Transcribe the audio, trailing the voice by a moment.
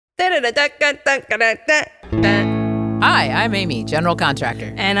Hi, I'm Amy, general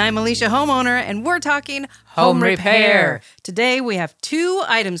contractor. And I'm Alicia, homeowner, and we're talking Home repair. Today we have two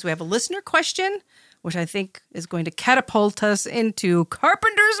items. We have a listener question, which I think is going to catapult us into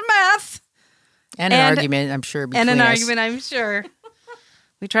Carpenters Math. And an argument, I'm sure, between us. And an argument, I'm sure.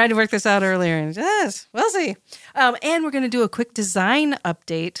 We tried to work this out earlier, and yes, we'll see. And we're going to do a quick design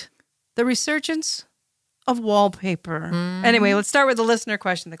update, the resurgence of wallpaper. Anyway, let's start with the listener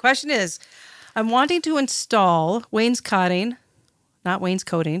question. The question is, I'm wanting to install wainscoting, not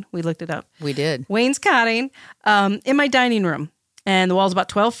wainscoting. We looked it up. We did. Wainscoting in my dining room, and the wall's about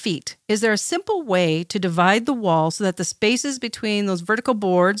 12 feet. Is there a simple way to divide the wall so that the spaces between those vertical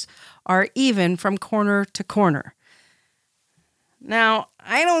boards are even from corner to corner? Now,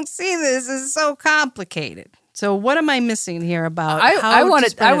 I don't see this as so complicated. So what am I missing here about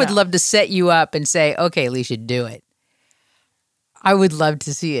I would love to set you up and say, okay, Alicia, do it. I would love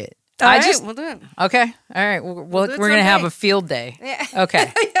to see it. We'll do it. Okay. All right. We're going to have a field day. Yeah.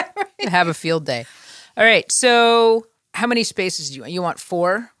 Okay. Yeah, right. Have a field day. All right. So how many spaces do you want? You want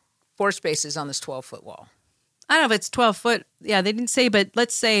four spaces on this 12-foot wall. I don't know if it's 12 foot. Yeah, they didn't say, but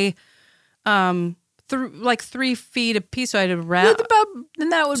let's say 3 feet a piece. So I'd Then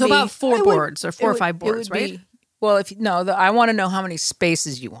that would be about 4 boards or 4 or 5 boards, right? I want to know how many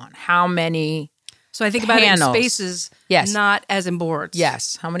spaces you want. How many So I think about it in spaces, yes, not as in boards.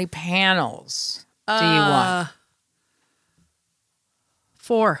 Yes. How many panels do you want?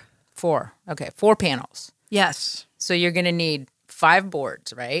 4. 4. Okay, 4 panels. Yes. So you're going to need 5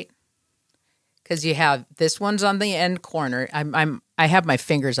 boards, right? Because you have this one's on the end corner. I have my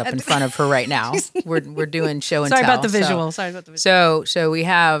fingers up in front of her right now. We're doing show and Sorry tell. About the visual. So we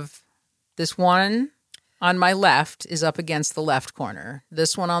have this one on my left is up against the left corner.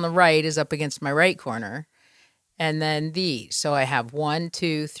 This one on the right is up against my right corner. And then these. So I have 1,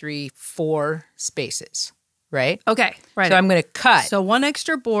 2, 3, 4 spaces, right? Okay, right. So I'm going to cut. So 1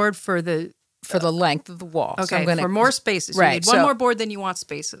 extra board for the length of the wall. Okay, so for more spaces. Right. You need 1 more board than you want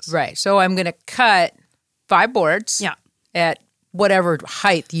spaces. Right. So I'm going to cut 5 boards at whatever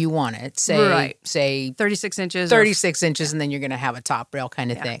height you want it. Say 36 inches. 36 inches, and then you're going to have a top rail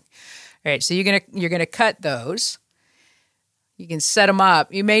kind of thing. All right, so you're gonna cut those. You can set them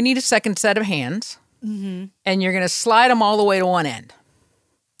up. You may need a second set of hands, and you're gonna slide them all the way to one end,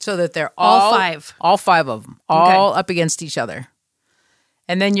 so that they're all 5 of them, all up against each other.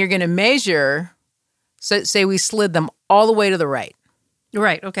 And then you're gonna measure. So say we slid them all the way to the right.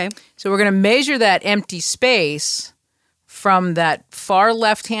 Right. Okay. So we're gonna measure that empty space from that far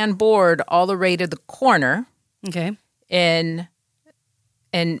left-hand board all the way to the corner. Okay. And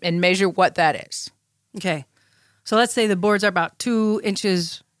measure what that is. Okay. So let's say the boards are about 2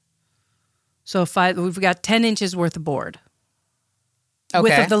 inches. So we've got 10 inches worth of board.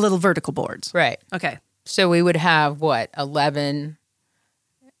 Okay. With the little vertical boards. Right. Okay. So we would have, 11?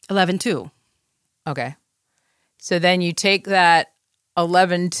 11.2. Okay. So then you take that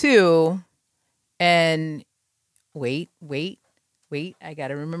 11.2 and wait. I got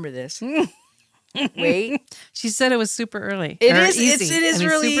to remember this. Wait. She said it was super early. It is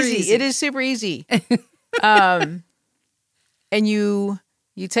really easy. It is super easy. And you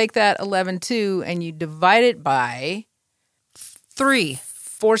take that 11.2 and you divide it by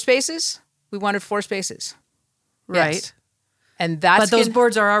 4 spaces. We wanted 4 spaces. Right. Yes. And that's But those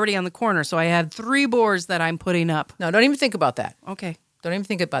boards are already on the corner, so I had 3 boards that I'm putting up. No, don't even think about that. Okay. Don't even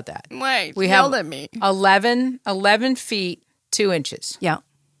think about that. Wait, we yelled have at me. 11 feet, 2 inches. Yeah.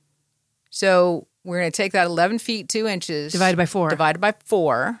 So we're going to take that 11 feet, 2 inches. Divided by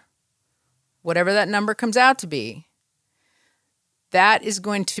 4. Whatever that number comes out to be. That is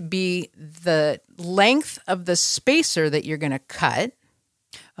going to be the length of the spacer that you're going to cut.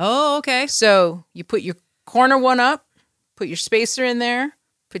 Oh, okay. So you put your corner one up, put your spacer in there,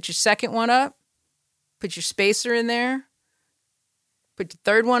 put your second one up, put your spacer in there, put your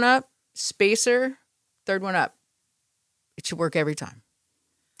third one up, spacer, third one up. It should work every time.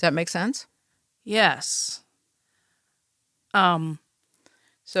 Does that make sense? Yes. So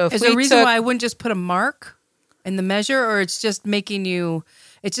if is there a reason why I wouldn't just put a mark in the measure, or it's just saving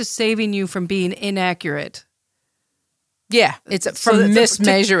you from being inaccurate? Yeah, it's from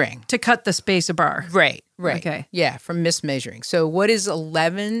mismeasuring. To cut the spacer bar. Right. Okay. Yeah, from mismeasuring. So what is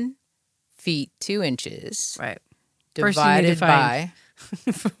 11 feet, 2 inches? Right. Divided by...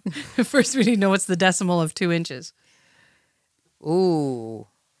 First, we need to know what's the decimal of 2 inches. Ooh.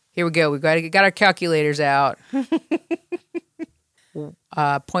 Here we go. We've got our calculators out.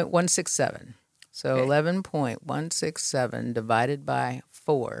 0.167. So okay. 11.167 divided by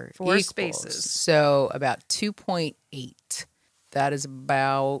 4 4 equals, spaces. So about 2.8 that is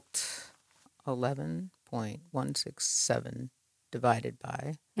about 11.167 divided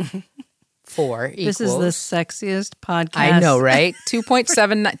by 4 equals. This is the sexiest podcast. I know, right?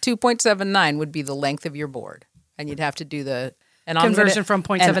 2.79 would be the length of your board. And you'd have to do the conversion from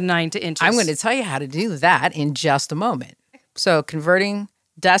 0.79 to inches. I'm going to tell you how to do that in just a moment. So converting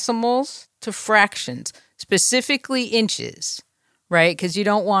decimals to fractions, specifically inches, right? Because you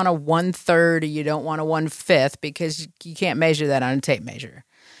don't want a 1/3 or you don't want a 1/5 because you can't measure that on a tape measure.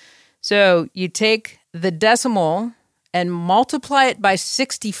 So you take the decimal and multiply it by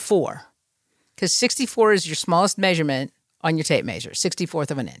 64 because 64 is your smallest measurement on your tape measure,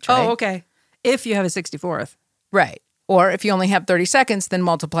 64th of an inch, right? Oh, okay. If you have a 64th. Right. Or if you only have 30 seconds, then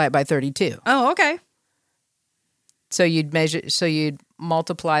multiply it by 32. Oh, okay. So you'd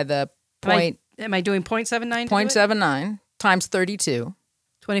multiply the point. Am I doing 0.79? 0.79 times 32.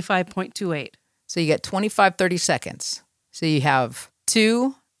 25.28. So you get 25 30 seconds. So you have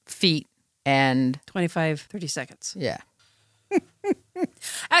 2 feet and 25 30 seconds. Yeah.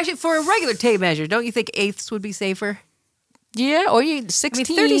 Actually, for a regular tape measure, don't you think eighths would be safer? Yeah, or you 16.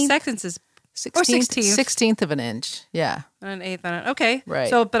 30 seconds is 16th of an inch. Yeah. An eighth on it. Okay. Right.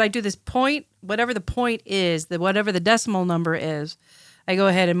 So, but I do this point, whatever the point is, whatever the decimal number is, I go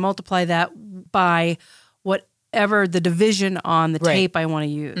ahead and multiply that by whatever the division on the tape I want to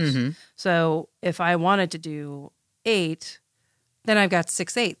use. Mm-hmm. So if I wanted to do 8, then I've got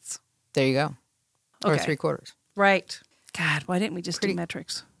 6/8. There you go. Or Okay. 3/4. Right. God, why didn't we just do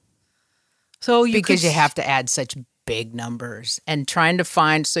metrics? So because you have to add such big numbers and trying to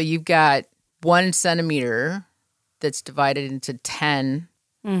find. So you've got 1 centimeter that's divided into 10.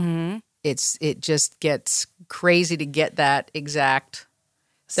 Mm-hmm. It just gets crazy to get that exact.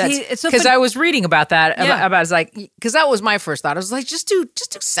 Because I was reading about that. Yeah. About it's like because that was my first thought. I was like, just do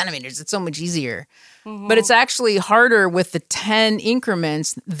centimeters. It's so much easier. Mm-hmm. But it's actually harder with the 10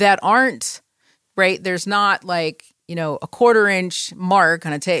 increments that aren't right. There's not like a 1/4 inch mark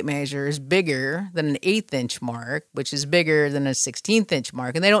on a tape measure is bigger than an 1/8 inch mark, which is bigger than a 16th inch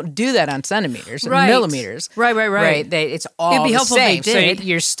mark, and they don't do that on centimeters or millimeters. Right. It's all It'd be helpful same. if they did. So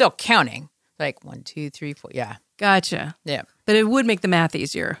you're still counting like 1, 2, 3, 4. Yeah. Gotcha. Yeah. But it would make the math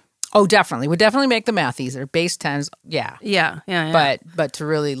easier. Oh, definitely. Would definitely make the math easier. Base 10s, yeah. Yeah. But to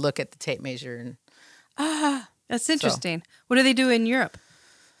really look at the tape measure and that's interesting. So. What do they do in Europe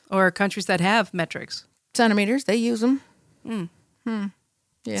or countries that have metrics? Centimeters, they use them. Yeah.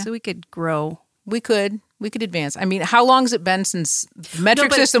 So we could grow. We could advance. I mean, how long has it been since the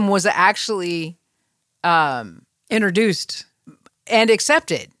metric system was actually introduced and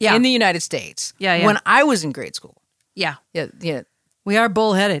accepted in the United States? Yeah. When I was in grade school. Yeah. Yeah. We are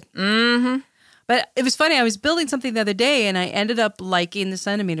bullheaded. Mm-hmm. But it was funny. I was building something the other day, and I ended up liking the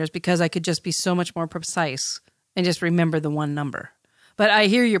centimeters because I could just be so much more precise and just remember the one number. But I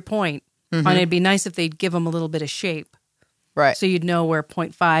hear your point. Mm-hmm. And it'd be nice if they'd give them a little bit of shape. Right. So you'd know where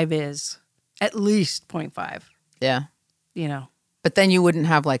 0.5 is. At least 0.5. Yeah. But then you wouldn't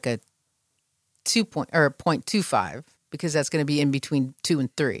have like a 0.25 because that's going to be in between 2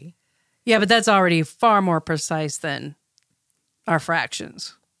 and 3. Yeah, but that's already far more precise than our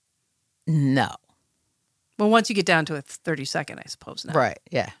fractions. No. Well, once you get down to a 32nd, I suppose. Now. Right,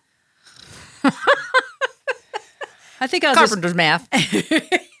 yeah. I think I'll Carpenters Math.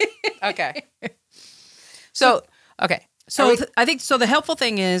 Okay. So, okay. So I think the helpful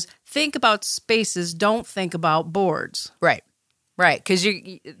thing is think about spaces, don't think about boards. Right. Because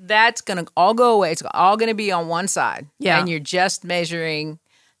that's going to all go away. It's all going to be on one side. Yeah. And you're just measuring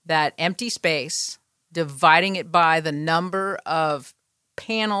that empty space, dividing it by the number of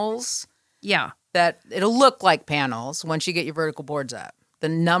panels. Yeah. That it'll look like panels once you get your vertical boards up. The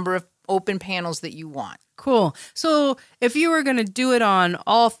number of open panels that you want. Cool. So if you were going to do it on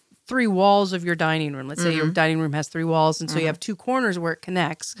all 3 walls of your dining room, let's say your dining room has 3 walls, and so you have 2 corners where it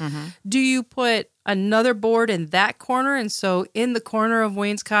connects, do you put another board in that corner? And so in the corner of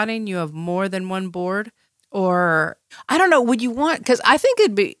wainscoting, you have more than one board? Or I don't know. Would you want, because I think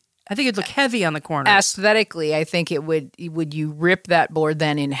it'd look heavy on the corner. Aesthetically, I think would you rip that board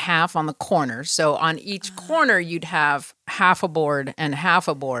then in half on the corner. So on each corner, you'd have half a board and half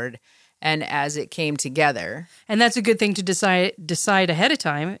a board. And as it came together. And that's a good thing to decide ahead of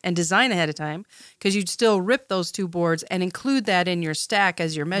time and design ahead of time because you'd still rip those 2 boards and include that in your stack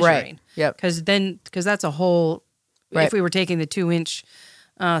as you're measuring. Right. Yep. Because that's a whole, if we were taking the 2-inch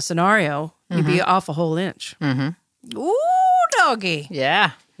scenario, you'd be off a whole inch. Mm-hmm. Ooh, doggy.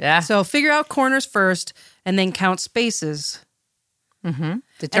 Yeah. So figure out corners first and then count spaces. Mm-hmm.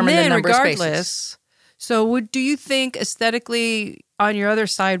 Determine the number of spaces. So do you think aesthetically on your other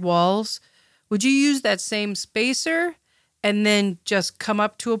side walls, would you use that same spacer and then just come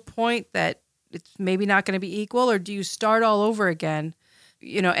up to a point that it's maybe not going to be equal, or do you start all over again,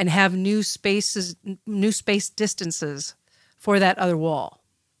 and have new space distances for that other wall?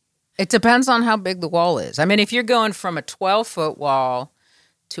 It depends on how big the wall is. I mean, if you're going from a 12-foot wall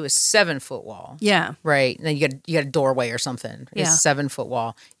to a 7-foot wall, yeah, right, and then you got a doorway or something, yeah, a 7-foot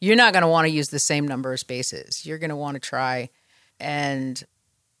wall, you're not going to want to use the same number of spaces. You're going to want to try and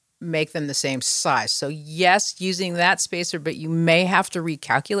make them the same size. So yes, using that spacer, but you may have to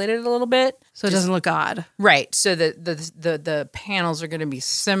recalculate it a little bit. So it doesn't look odd. Right. So the panels are going to be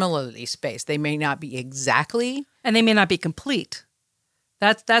similarly spaced. They may not be exactly. And they may not be complete.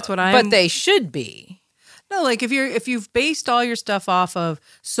 That's what I'm... But they should be. No, like if you've based all your stuff off of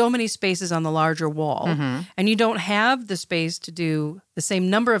so many spaces on the larger wall, and you don't have the space to do the same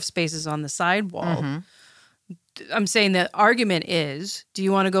number of spaces on the side wall, I'm saying the argument is, do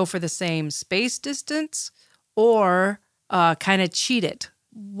you want to go for the same space distance or kind of cheat it?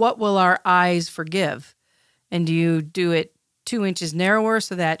 What will our eyes forgive? And do you do it 2 inches narrower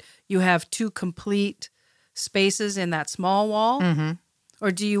so that you have 2 complete spaces in that small wall?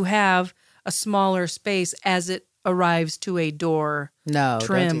 Or do you have a smaller space as it arrives to a door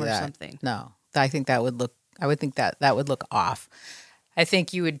trim or something? No, I think that would look, that would look off. I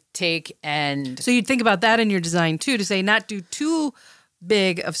think you would take and... So you'd think about that in your design too, to say not do too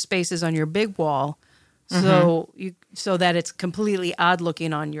big of spaces on your big wall, so that it's completely odd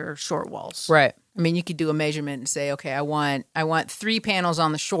looking on your short walls. Right. I mean, you could do a measurement and say, okay, I want 3 panels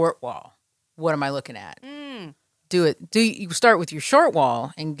on the short wall. What am I looking at? You start with your short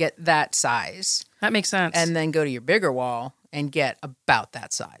wall and get that size. That makes sense. And then go to your bigger wall and get about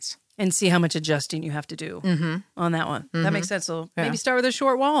that size. And see how much adjusting you have to do on that one. That makes sense. So maybe start with a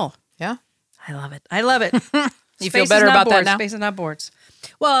short wall. Yeah. I love it. I love it. You feel better about that now? Space is not boards.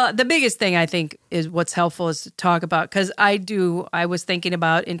 Well, the biggest thing I think is what's helpful is to talk about, because I was thinking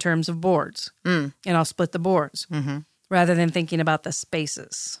about in terms of boards. And I'll split the boards rather than thinking about the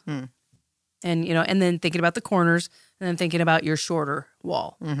spaces. And, and then thinking about the corners, and then thinking about your shorter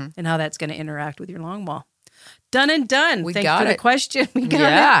wall and how that's going to interact with your long wall. Done and done. We Thanks got for it. the question. We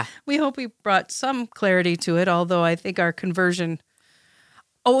got it. We hope we brought some clarity to it, although I think our conversion,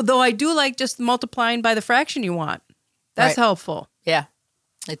 although I do like just multiplying by the fraction you want. That's helpful. Yeah,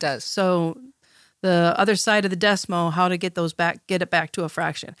 it does. So the other side of the decimal, how to get it back to a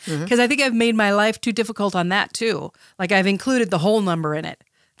fraction. Because I think I've made my life too difficult on that too. Like I've included the whole number in it,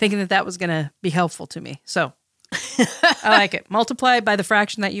 thinking that was going to be helpful to me. So I like it. Multiply by the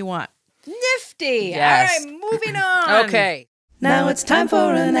fraction that you want. Nifty. Yes. All right, moving on. Okay. Now it's time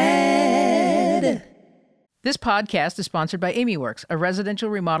for an ad. This podcast is sponsored by AmyWorks, a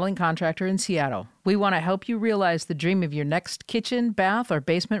residential remodeling contractor in Seattle. We want to help you realize the dream of your next kitchen, bath, or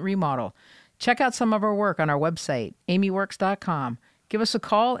basement remodel. Check out some of our work on our website, amyworks.com. Give us a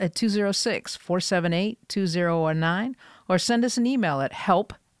call at 206-478-2019 or send us an email at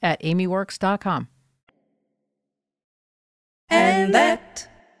help@amyworks.com. And that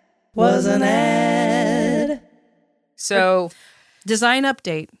was an ad. So, design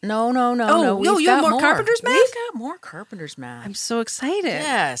update. No. You have more Carpenters Math? We've got more Carpenters Math. I'm so excited.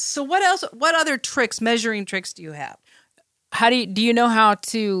 Yes. So what else? What other measuring tricks do you have? How do you know how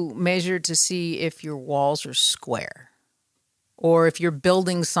to measure to see if your walls are square? Or if you're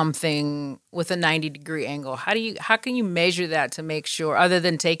building something with a 90-degree angle, how can you measure that to make sure, other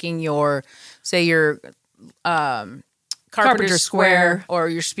than taking your Carpenter square or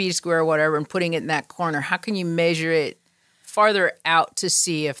your speed square or whatever and putting it in that corner, how can you measure it farther out to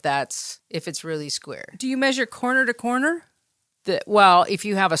see if it's really square? Do you measure corner to corner? Well, if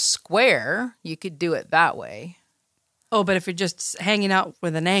you have a square, you could do it that way. Oh, but if you're just hanging out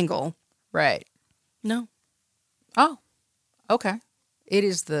with an angle. Right. No. Oh, okay. It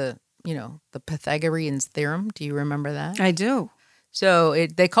is the Pythagorean theorem. Do you remember that? I do. So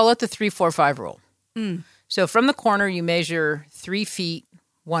they call it the 3-4-5 rule. So from the corner, you measure 3 feet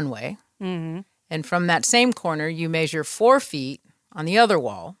one way. And from that same corner, you measure 4 feet on the other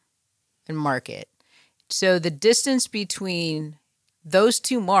wall and mark it. So the distance between those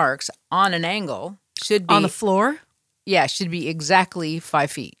 2 marks on an angle should be... On the floor? Yeah, should be exactly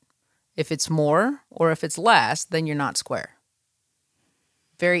 5 feet. If it's more or if it's less, then you're not square.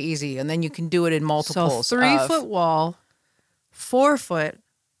 Very easy. And then you can do it in multiples. So 3-foot wall, 4 foot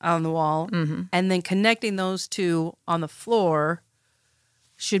on the wall, and then connecting those 2 on the floor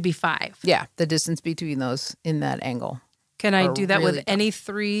should be 5. Yeah, the distance between those in that angle. Can I do that with any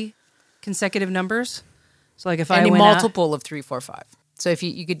 3 consecutive numbers? So like if I any went multiple of 3, 4, 5. So if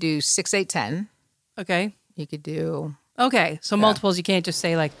you could do 6, 8, 10. Okay. You could do... Okay, so multiples, you can't just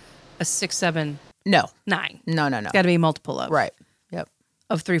say like a 6, 7, No. 9. No. It's got to be a multiple of. Right. Yep.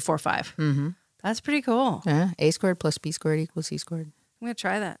 Of 3, 4, 5. Mm-hmm. That's pretty cool. A squared plus b squared equals c squared. I'm going to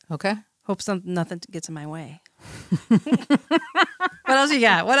try that. Okay. Hope nothing gets in my way. What else you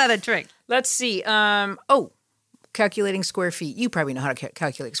got? What other trick? Let's see. Calculating square feet. You probably know how to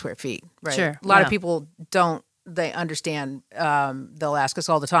calculate square feet, right? Sure. A lot of people don't. They understand. They'll ask us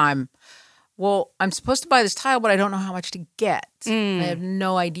all the time, well, I'm supposed to buy this tile, but I don't know how much to get. I have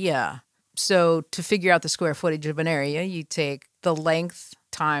no idea. So to figure out the square footage of an area, you take the length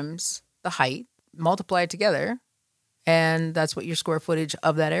times the height, multiply it together, and that's what your square footage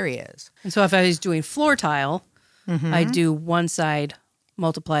of that area is. And so if I was doing floor tile, I'd do one side,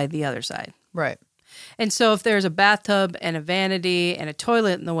 multiply the other side. Right. And so if there's a bathtub and a vanity and a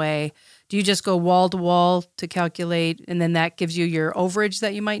toilet in the way, do you just go wall to wall to calculate, and then that gives you your overage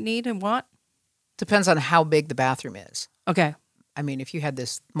that you might need and want? Depends on how big the bathroom is. Okay. I mean, if you had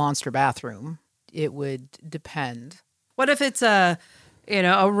this monster bathroom, it would depend. What if it's a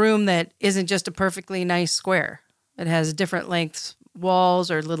room that isn't just a perfectly nice square? It has different lengths,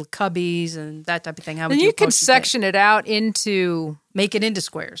 walls or little cubbies and that type of thing. How would you could section it out into... Make it into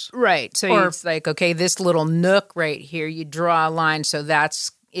squares. Right. So it's like, okay, this little nook right here, you draw a line so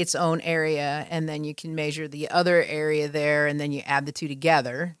that's its own area, and then you can measure the other area there, and then you add the two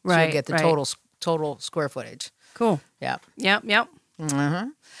together. So you get the total square footage. Cool. Yeah. Yep.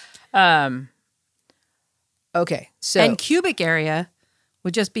 Okay. So and cubic area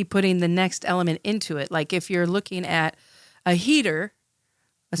would just be putting the next element into it. Like if you're looking at a heater,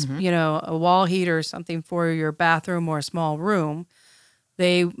 a wall heater or something for your bathroom or a small room,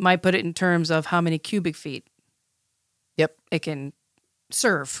 they might put it in terms of how many cubic feet it can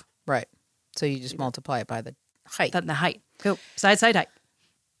serve. Right. So you just multiply it by the height. The height. Cool. Side height.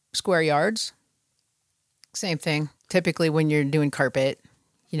 Square yards. Same thing. Typically when you're doing carpet,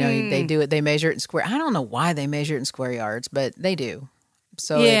 they do it, they measure it in square. I don't know why they measure it in square yards, but they do.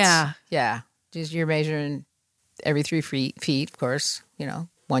 So just you're measuring every 3 feet, of course.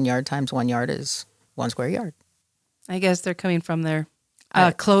 1 yard times 1 yard is 1 square yard. I guess they're coming from their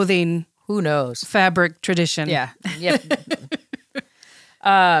clothing. Who knows? Fabric tradition. Yeah. Yep.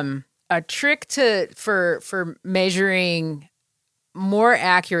 A trick for measuring more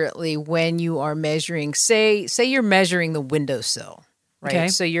accurately when you are measuring, say you're measuring the windowsill, right? Okay.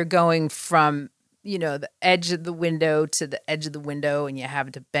 So you're going from the edge of the window to the edge of the window, and you have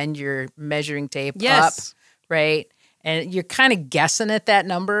to bend your measuring tape up, right? And you're kind of guessing at that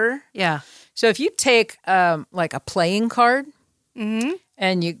number. Yeah. So if you take like a playing card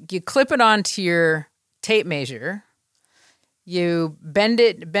and you clip it onto your tape measure, you bend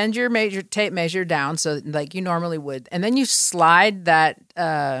your tape measure down so like you normally would, and then you slide that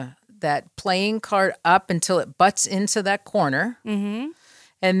playing card up until it butts into that corner.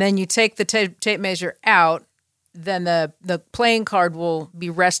 And then you take the tape measure out, then the playing card will be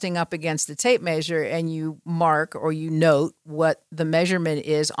resting up against the tape measure, and you mark or you note what the measurement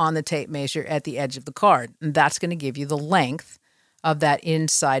is on the tape measure at the edge of the card. And that's going to give you the length of that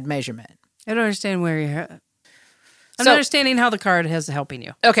inside measurement. I don't understand where you're at. I'm not understanding how the card is helping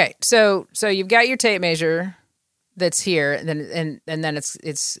you. Okay, so you've got your tape measure that's here, and then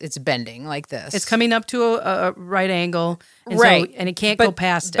it's bending like this. It's coming up to a right angle, and and it can't go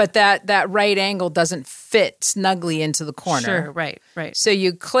past it. But that right angle doesn't fit snugly into the corner. Sure, right. So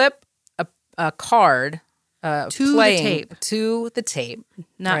you clip a card to the tape,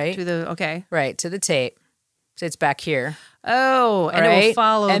 not right? to the right to the tape. So it's back here. Oh, and it will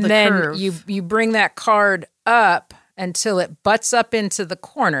follow the curve. And then you bring that card up until it butts up into the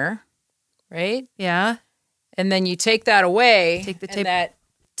corner, right? Yeah. And then you take that away. Take the tape. And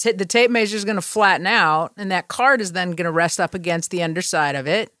the tape measure is going to flatten out, and that card is then going to rest up against the underside of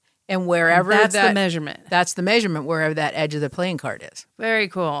it. And wherever that's the measurement. That's the measurement wherever that edge of the playing card is. Very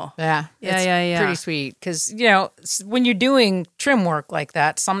cool. Yeah. Yeah. Pretty sweet. Because, when you're doing trim work like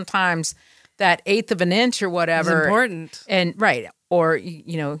that, sometimes that 1/8 of an inch or whatever. It's important. And right. Or,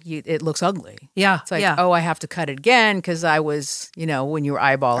 it looks ugly. Yeah. It's like, I have to cut it again because I was, when you were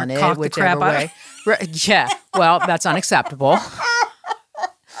eyeballing it, whichever way. Right, yeah. Well, that's unacceptable.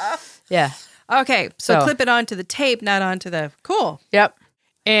 Yeah. Okay. So clip it onto the tape, not onto the... Cool. Yep.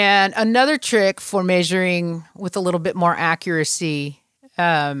 And another trick for measuring with a little bit more accuracy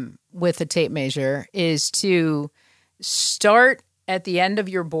with a tape measure is to start at the end of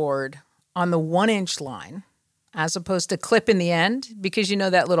your board on the 1-inch line, as opposed to clip in the end, because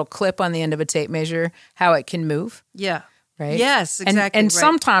that little clip on the end of a tape measure, how it can move. Yeah. Right? Yes, exactly. And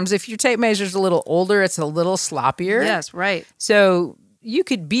sometimes if your tape measure is a little older, it's a little sloppier. Yes, right. So you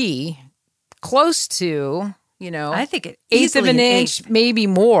could be close to, I think it eighth of easily an inch, maybe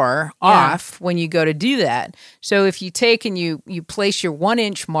more off when you go to do that. So if you take and you place your 1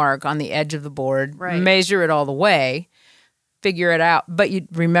 inch mark on the edge of the board, measure it all the way, figure it out, but you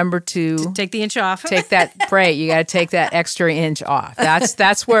remember to take the inch off. Take that, right? You got to take that extra inch off.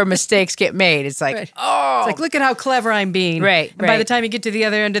 That's where mistakes get made. It's like, it's like, look at how clever I'm being. Right. And by the time you get to the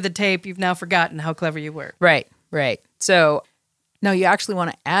other end of the tape, you've now forgotten how clever you were. Right. So, no, you actually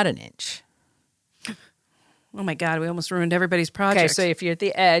want to add an inch. Oh my God, we almost ruined everybody's project. Okay, so if you're at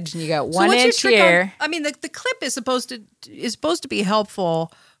the edge and you got 1 inch here. The clip is supposed to be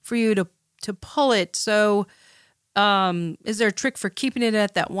helpful for you to pull it. So is there a trick for keeping it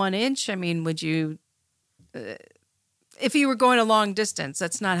at that 1 inch? I mean, would you, if you were going a long distance,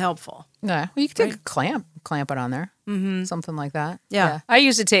 that's not helpful. No, well, you could take a clamp it on there, something like that. Yeah. I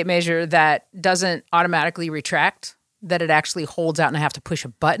use a tape measure that doesn't automatically retract, that it actually holds out and I have to push a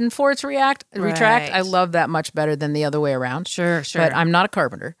button for it to retract. I love that much better than the other way around. Sure. But I'm not a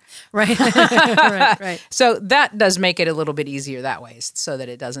carpenter. Right. right. So that does make it a little bit easier that way so that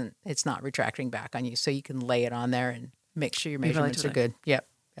it's not retracting back on you. So you can lay it on there and make sure your measurements are good. Yep.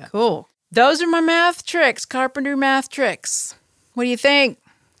 Yeah. Cool. Those are my math tricks, carpenter math tricks. What do you think?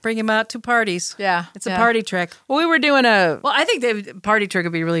 Bring him out to parties. Yeah. It's a party trick. Well, we were doing Well, I think the party trick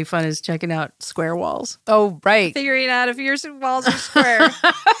would be really fun is checking out square walls. Oh, right. Figuring out if your walls are square.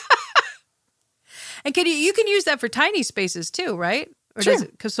 And you can use that for tiny spaces too, right? Or sure.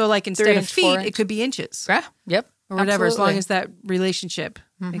 So like instead of feet, it could be inches. Yeah. Yep. Or whatever, as long as that relationship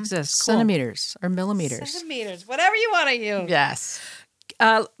exists. Cool. Centimeters or millimeters. Centimeters, whatever you want to use. Yes.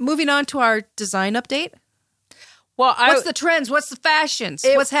 Moving on to our design update. Well, what's the trends? What's the fashions?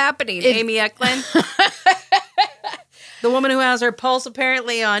 What's happening, Amy Eklund? The woman who has her pulse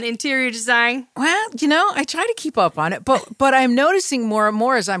apparently on interior design. Well, I try to keep up on it, but I'm noticing more and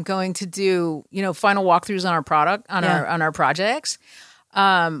more as I'm going to do, final walkthroughs on our product, on our projects.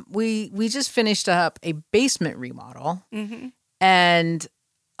 We just finished up a basement remodel, and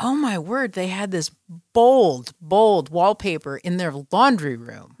oh my word, they had this bold wallpaper in their laundry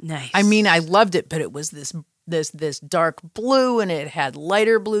room. Nice. I mean, I loved it, but it was this dark blue and it had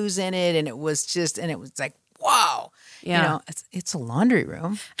lighter blues in it, and it was like, wow. Yeah. It's a laundry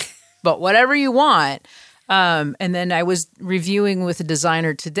room, but whatever you want. And then I was reviewing with a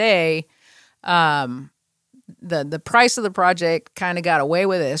designer today. The price of the project kind of got away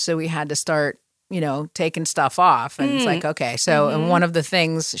with it, so we had to start, taking stuff off. And it's like, okay. So and one of the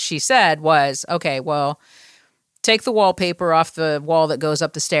things she said was, okay, well, take the wallpaper off the wall that goes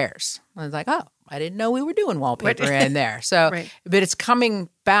up the stairs. I was like, oh, I didn't know we were doing wallpaper in there. So, but it's coming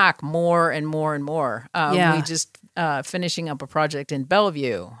back more and more and more. We just finishing up a project in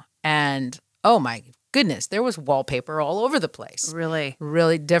Bellevue, and oh my goodness, there was wallpaper all over the place. Really,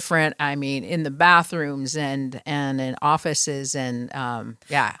 really different. I mean, in the bathrooms and in offices, and I'm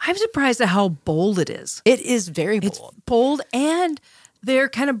surprised at how bold it is. It is very bold. It's bold, and they're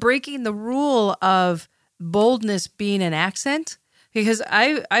kind of breaking the rule of boldness being an accent. Because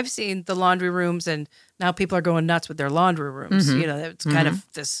I've seen the laundry rooms, and now people are going nuts with their laundry rooms. It's kind of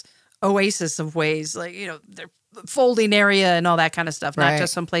this oasis of ways, like, their folding area and all that kind of stuff, not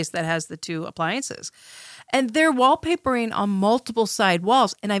just some place that has the two appliances. And they're wallpapering on multiple side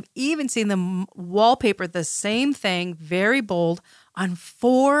walls. And I've even seen them wallpaper the same thing, very bold, on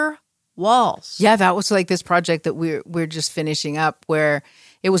 4 walls. Yeah, that was like this project that we're just finishing up, where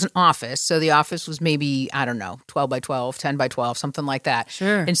it was an office. So the office was maybe, I don't know, 12 by 12, 10 by 12, something like that.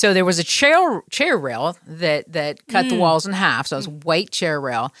 Sure. And so there was a chair rail that cut the walls in half. So it was a white chair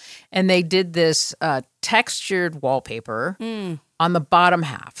rail. And they did this textured wallpaper on the bottom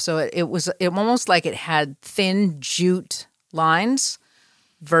half. So it was almost like it had thin jute lines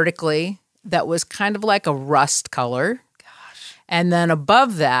vertically that was kind of like a rust color. Gosh. And then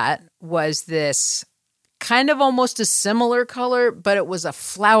above that was this kind of almost a similar color, but it was a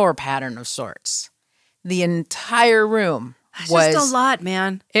flower pattern of sorts. The entire room was just a lot,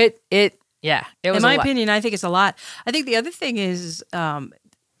 man. It was in my opinion, I think it's a lot. I think the other thing is, and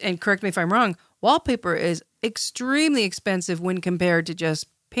correct me if I'm wrong, wallpaper is extremely expensive when compared to just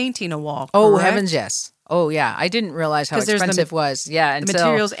painting a wall. Correct? Oh, heavens, yes. Oh, yeah. I didn't realize how expensive it was. Yeah, the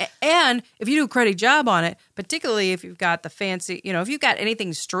materials, and if you do a cruddy job on it, particularly if you've got the fancy, if you've got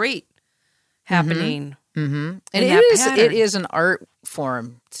anything straight happening. And it is an art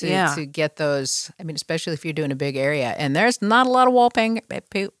form to get those. I mean, especially if you're doing a big area, and there's not a lot of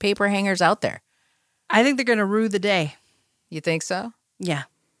wallpaper hangers out there. I think they're going to rue the day. You think so? Yeah.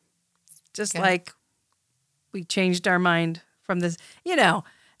 Just like we changed our mind from this, and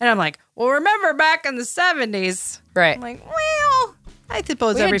I'm like, well, remember back in the 70s. Right. I'm like, well, I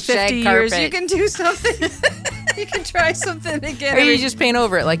suppose every 50 years you can do something. You can try something again. Or you just paint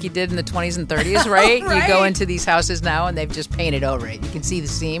over it like you did in the 20s and 30s, right? Right. You go into these houses now and they've just painted over it. You can see the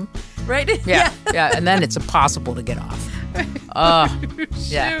seam. Right? Yeah. And then it's impossible to get off. Yeah.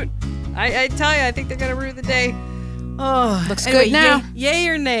 Shoot. I tell you, I think they're going to rue the day. Oh, Looks anyway, good now. Yay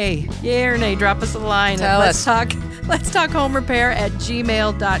or nay? Yay or nay? Drop us a line. Tell Let's us. talk home repair at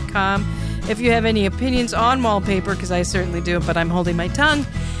gmail.com. If you have any opinions on wallpaper, because I certainly do, but I'm holding my tongue.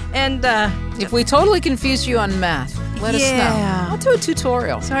 And If we totally confused you on math, let us Yeah. know. I'll do a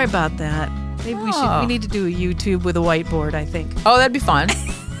tutorial. sorry about that. Maybe we need to do a YouTube with a whiteboard, I think. Oh, that'd be fun.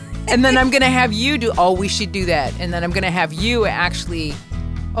 And then I'm going to have you do, we should do that. And then I'm going to have you actually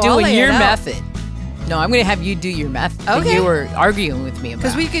I'll doing lay it your out. method. No, I'm going to have you do your method that Okay. you were arguing with me about.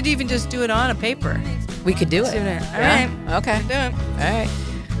 Because we could even just do it on a paper. We could do it. Sooner. All Yeah? right. Okay. Do it. All right.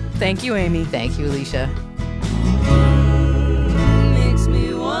 Thank you, Amy. Thank you, Alicia. Makes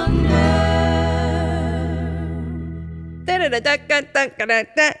me wonder.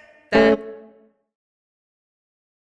 Da-da-da-da-da-da-da-da.